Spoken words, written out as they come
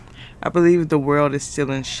I believe the world is still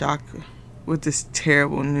in shock with this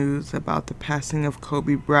terrible news about the passing of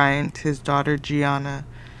Kobe Bryant, his daughter Gianna,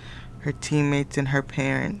 her teammates, and her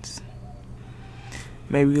parents.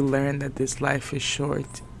 May we learn that this life is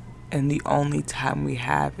short, and the only time we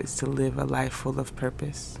have is to live a life full of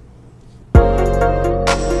purpose.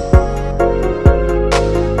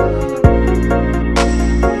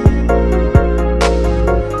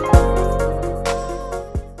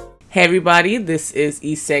 Hey everybody, this is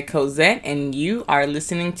Essah Cozett, and you are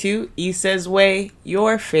listening to Essah's Way,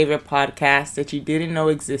 your favorite podcast that you didn't know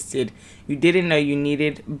existed, you didn't know you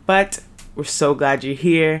needed, but we're so glad you're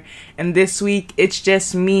here. And this week, it's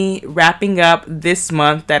just me wrapping up this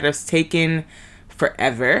month that has taken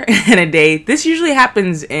forever and a day. This usually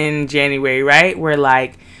happens in January, right? Where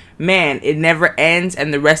man, it never ends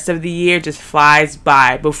and the rest of the year just flies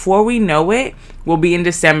by. Before we know it, we'll be in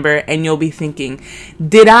December and you'll be thinking,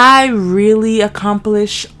 did I really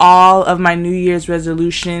accomplish all of my New Year's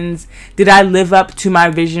resolutions? Did I live up to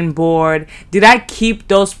my vision board? Did I keep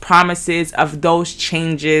those promises of those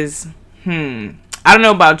changes? I don't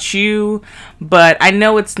know about you, but I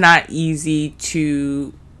know it's not easy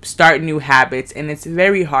to start new habits and it's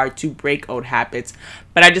very hard to break old habits.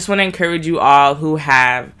 But I just want to encourage you all who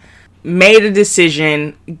have made a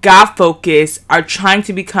decision, got focused, are trying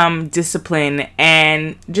to become disciplined,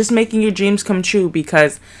 and just making your dreams come true,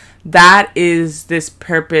 because that is this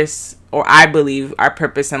purpose, or I believe our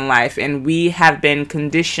purpose in life. And we have been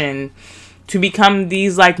conditioned to become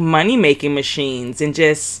these money making machines and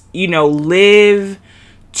just, live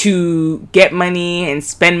to get money and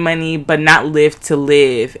spend money, but not live to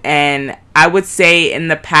live. And I would say in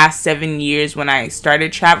the past 7 years when I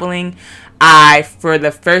started traveling, I, for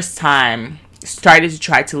the first time, started to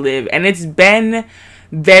try to live. And it's been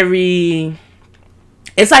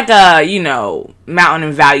it's like a, mountain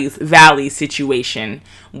and valley situation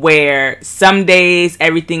where some days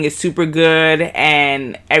everything is super good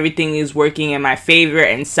and everything is working in my favor,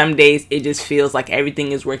 and some days it just feels like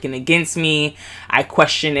everything is working against me. I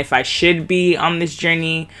question if I should be on this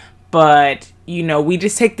journey, but we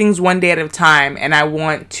just take things one day at a time. And I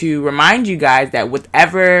want to remind you guys that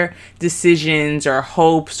whatever decisions or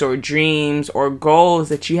hopes or dreams or goals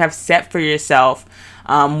that you have set for yourself,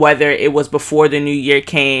 whether it was before the new year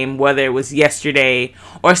came, whether it was yesterday,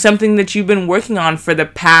 or something that you've been working on for the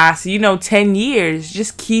past, 10 years,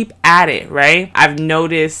 just keep at it, right? I've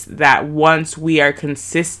noticed that once we are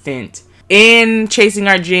consistent in chasing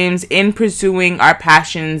our dreams, in pursuing our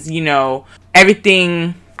passions,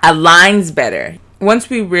 everything aligns better. Once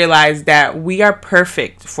we realize that we are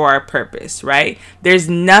perfect for our purpose, right? There's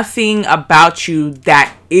nothing about you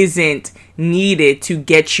that isn't needed to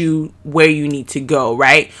get you where you need to go,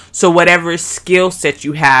 right? So whatever skill set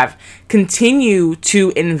you have, continue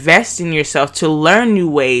to invest in yourself, to learn new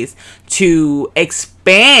ways, to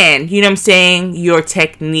expand, your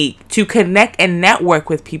technique, to connect and network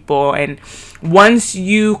with people. And once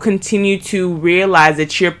you continue to realize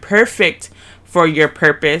that you're perfect for your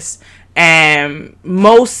purpose, and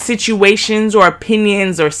most situations or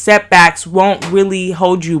opinions or setbacks won't really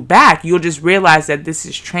hold you back. You'll just realize that this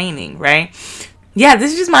is training, right? Yeah,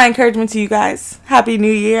 this is just my encouragement to you guys. Happy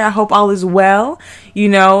New Year. I hope all is well.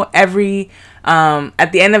 Every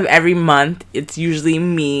at the end of every month, it's usually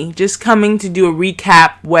me just coming to do a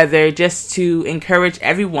recap, whether just to encourage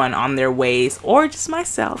everyone on their ways or just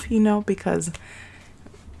myself, because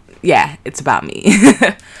it's about me.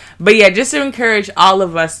 But just to encourage all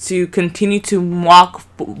of us to continue to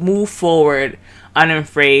move forward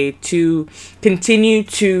unafraid, to continue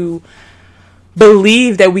to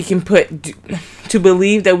believe that we can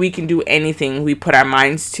do anything we put our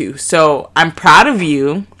minds to. So I'm proud of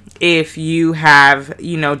you if you have,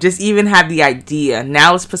 just even have the idea.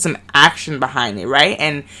 Now let's put some action behind it, right?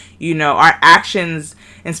 And, our actions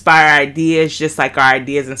inspire ideas just like our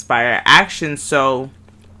ideas inspire our actions. So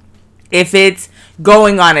if it's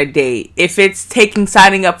going on a date, if it's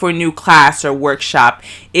signing up for a new class or workshop,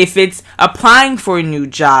 if it's applying for a new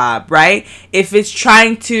job, right? If it's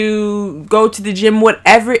trying to go to the gym,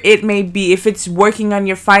 whatever it may be, if it's working on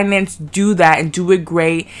your finance, do that and do it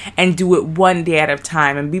great and do it one day at a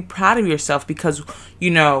time, and be proud of yourself, because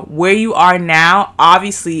where you are now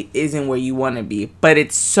obviously isn't where you want to be, but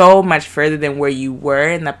it's so much further than where you were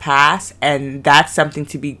in the past, and that's something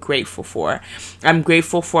to be grateful for. I'm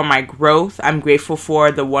grateful for my growth. I'm grateful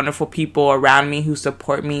for the wonderful people around me who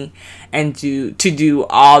support me and to do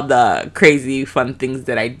all the crazy fun things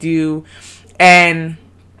that I do. And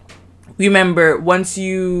remember, once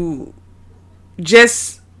you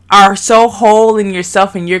just are so whole in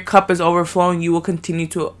yourself and your cup is overflowing, you will continue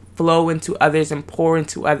to flow into others and pour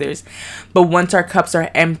into others. But once our cups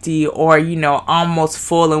are empty or, almost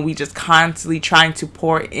full, and we just constantly trying to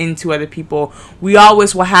pour into other people, we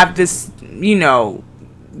always will have this,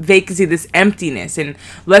 vacancy, this emptiness. And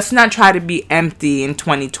let's not try to be empty in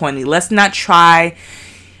 2020. Let's not try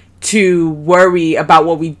to worry about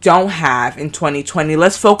what we don't have in 2020.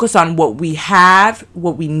 Let's focus on what we have,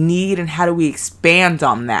 what we need, and how do we expand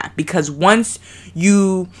on that. Because once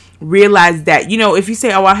you realize that, if you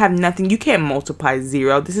say, oh, I have nothing, you can't multiply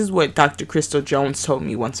 0. This is what Dr. Crystal Jones told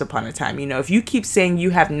me once upon a time. If you keep saying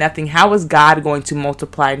you have nothing, how is God going to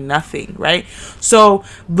multiply nothing, right? So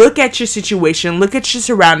look at your situation, look at your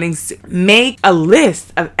surroundings, make a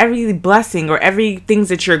list of every blessing or every things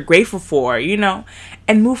that you're grateful for,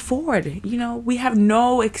 and move forward. We have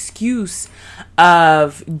no excuse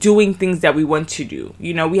of doing things that we want to do.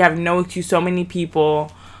 We have no excuse. So many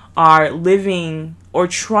people are living or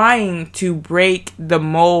trying to break the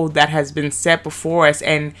mold that has been set before us.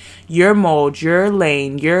 And your mold, your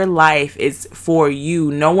lane, your life is for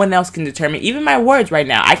you. No one else can determine. Even my words right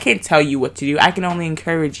now, I can't tell you what to do. I can only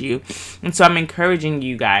encourage you. And so I'm encouraging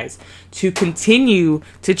you guys to continue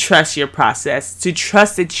to trust your process, to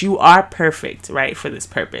trust that you are perfect, right, for this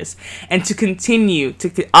purpose. And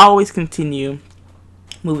to always continue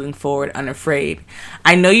moving forward unafraid.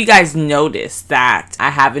 I know you guys noticed that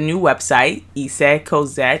I have a new website,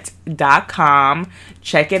 EssahCozett.com.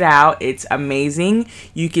 Check it out. It's amazing.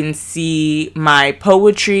 You can see my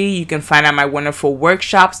poetry. You can find out my wonderful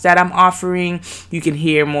workshops that I'm offering. You can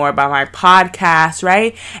hear more about my podcast,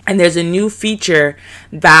 right? And there's a new feature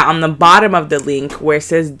that on the bottom of the link where it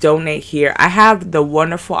says donate here, I have the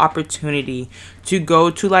wonderful opportunity to go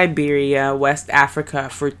to Liberia, West Africa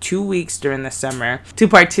for 2 weeks during the summer to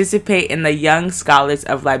participate in the Young Scholars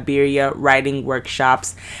of Liberia writing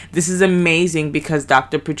workshops. This is amazing because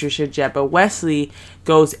Dr. Patricia Jebba Wesley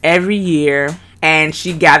goes every year and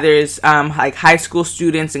she gathers like high school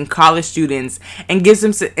students and college students and gives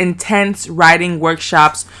them some intense writing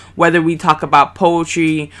workshops, whether we talk about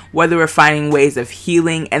poetry, whether we're finding ways of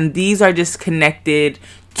healing. And these are just connected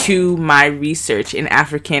to my research in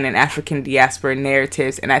African diaspora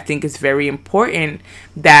narratives. And I think it's very important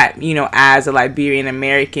that, as a Liberian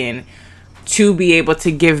American, to be able to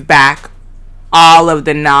give back all of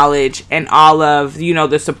the knowledge and all of,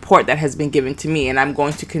 the support that has been given to me. And I'm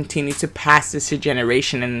going to continue to pass this to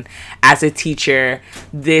generation. And as a teacher,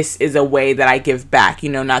 this is a way that I give back,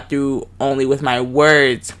 not through only with my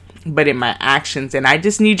words, but in my actions. And I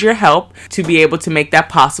just need your help to be able to make that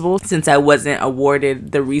possible, since I wasn't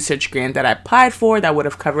awarded the research grant that I applied for that would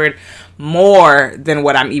have covered more than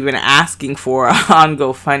what I'm even asking for on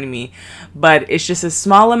GoFundMe. But it's just a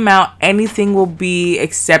small amount. Anything will be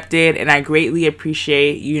accepted, and I greatly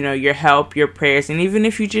appreciate, your help, your prayers, and even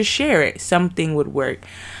if you just share it, something would work.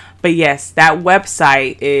 But yes, that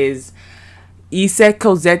website is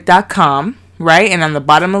EssahCozett.com. Right? And on the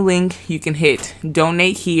bottom of the link, you can hit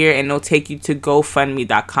donate here and it'll take you to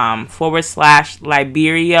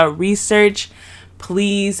GoFundMe.com/Liberia Research.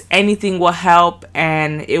 Please, anything will help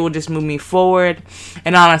and it will just move me forward.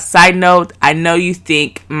 And on a side note, I know you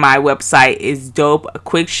think my website is dope. A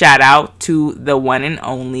quick shout out to the one and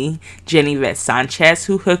only Jennyvette Sanchez,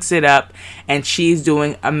 who hooks it up, and she's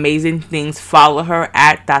doing amazing things. Follow her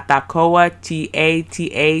at Tatacoa,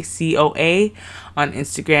 TATACOA on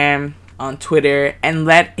Instagram, on Twitter, and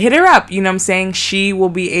hit her up. You know what I'm saying? She will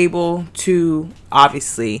be able to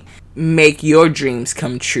obviously make your dreams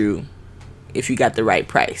come true if you got the right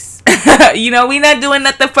price. We not doing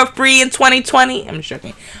nothing for free in 2020. I'm just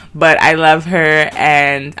joking. But I love her,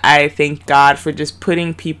 and I thank God for just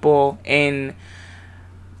putting people in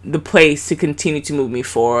the place to continue to move me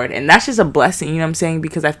forward. And that's just a blessing, you know what I'm saying?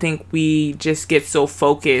 Because I think we just get so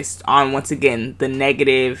focused on, once again, the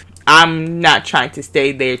negative. I'm not trying to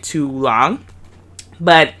stay there too long,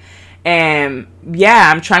 but I'm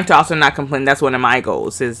trying to also not complain. That's one of my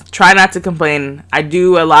goals, is try not to complain. I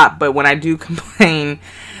do a lot, but when I do complain,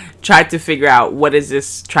 try to figure out what is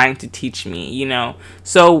this trying to teach me,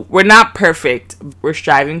 So we're not perfect. We're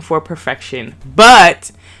striving for perfection,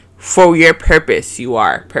 but for your purpose, you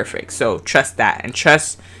are perfect. So trust that, and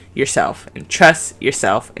trust yourself, and trust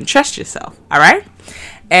yourself, and trust yourself. All right?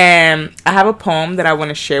 And I have a poem that I want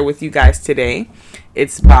to share with you guys today.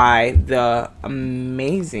 It's by the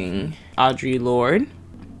amazing Audre Lorde.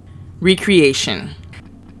 Recreation.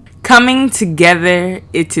 Coming together,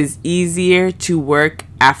 it is easier to work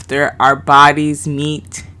after our bodies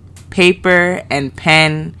meet. Paper and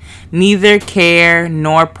pen, neither care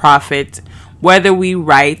nor profit, whether we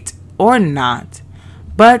write or not.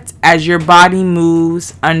 But as your body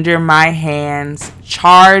moves under my hands,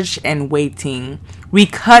 charged and waiting, We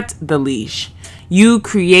cut the leash. You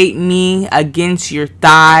create me against your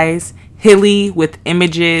thighs, hilly with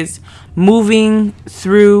images, moving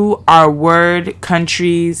through our word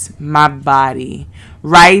countries, my body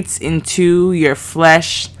writes into your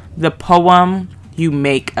flesh the poem you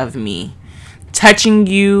make of me. Touching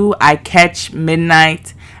you, I catch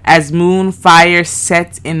midnight as moon fire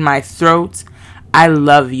sets in my throat. I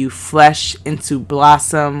love you, flesh into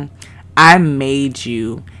blossom. I made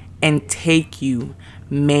you and take you,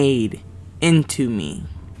 made into me.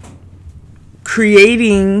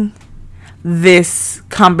 Creating this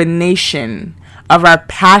combination of our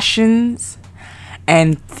passions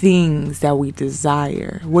and things that we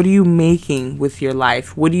desire. What are you making with your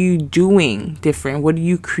life? What are you doing different? What are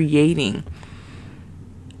you creating?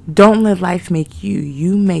 Don't let life make you.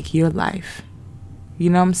 You make your life. You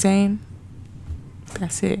know what I'm saying?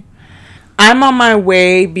 That's it. I'm on my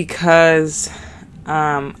way because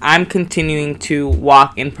I'm continuing to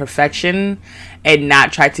walk in perfection and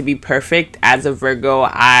not try to be perfect. As a Virgo,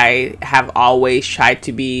 I have always tried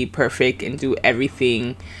to be perfect and do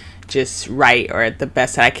everything just right or the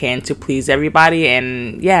best that I can to please everybody.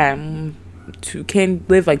 And yeah, can't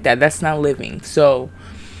live like that. That's not living. So,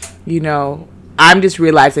 I'm just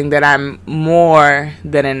realizing that I'm more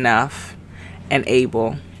than enough and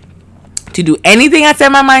able to do anything I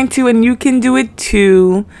set my mind to, and you can do it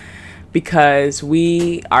too, because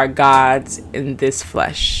we are gods in this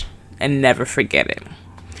flesh, and never forget it.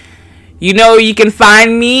 You can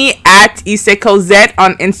find me at Essah Cozett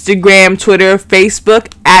on Instagram, Twitter,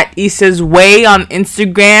 Facebook, at Essah's Way on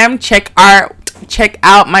Instagram. Check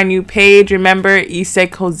out my new page. Remember,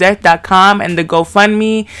 EssahCozett.com and the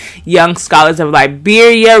GoFundMe, Young Scholars of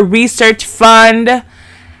Liberia Research Fund.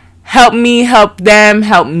 Help me, help them,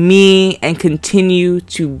 help me, and continue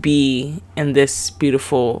to be in this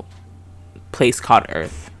beautiful place called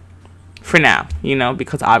Earth. For now,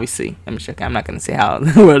 because obviously, I'm not going to say how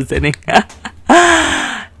the world's ending.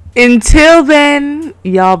 Until then,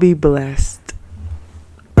 y'all be blessed.